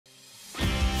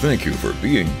Thank you for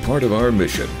being part of our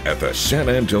mission at the San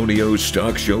Antonio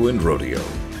Stock Show and Rodeo.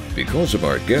 Because of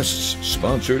our guests,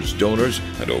 sponsors, donors,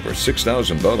 and over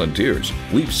 6,000 volunteers,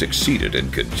 we've succeeded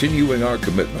in continuing our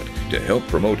commitment to help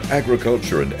promote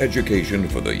agriculture and education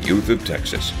for the youth of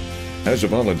Texas. As a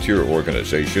volunteer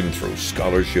organization through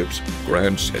scholarships,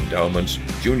 grants, endowments,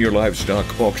 junior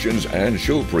livestock auctions, and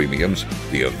show premiums,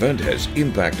 the event has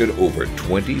impacted over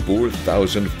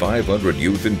 24,500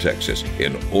 youth in Texas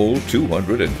in all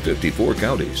 254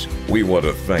 counties. We want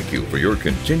to thank you for your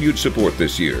continued support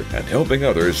this year and helping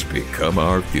others become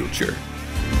our future.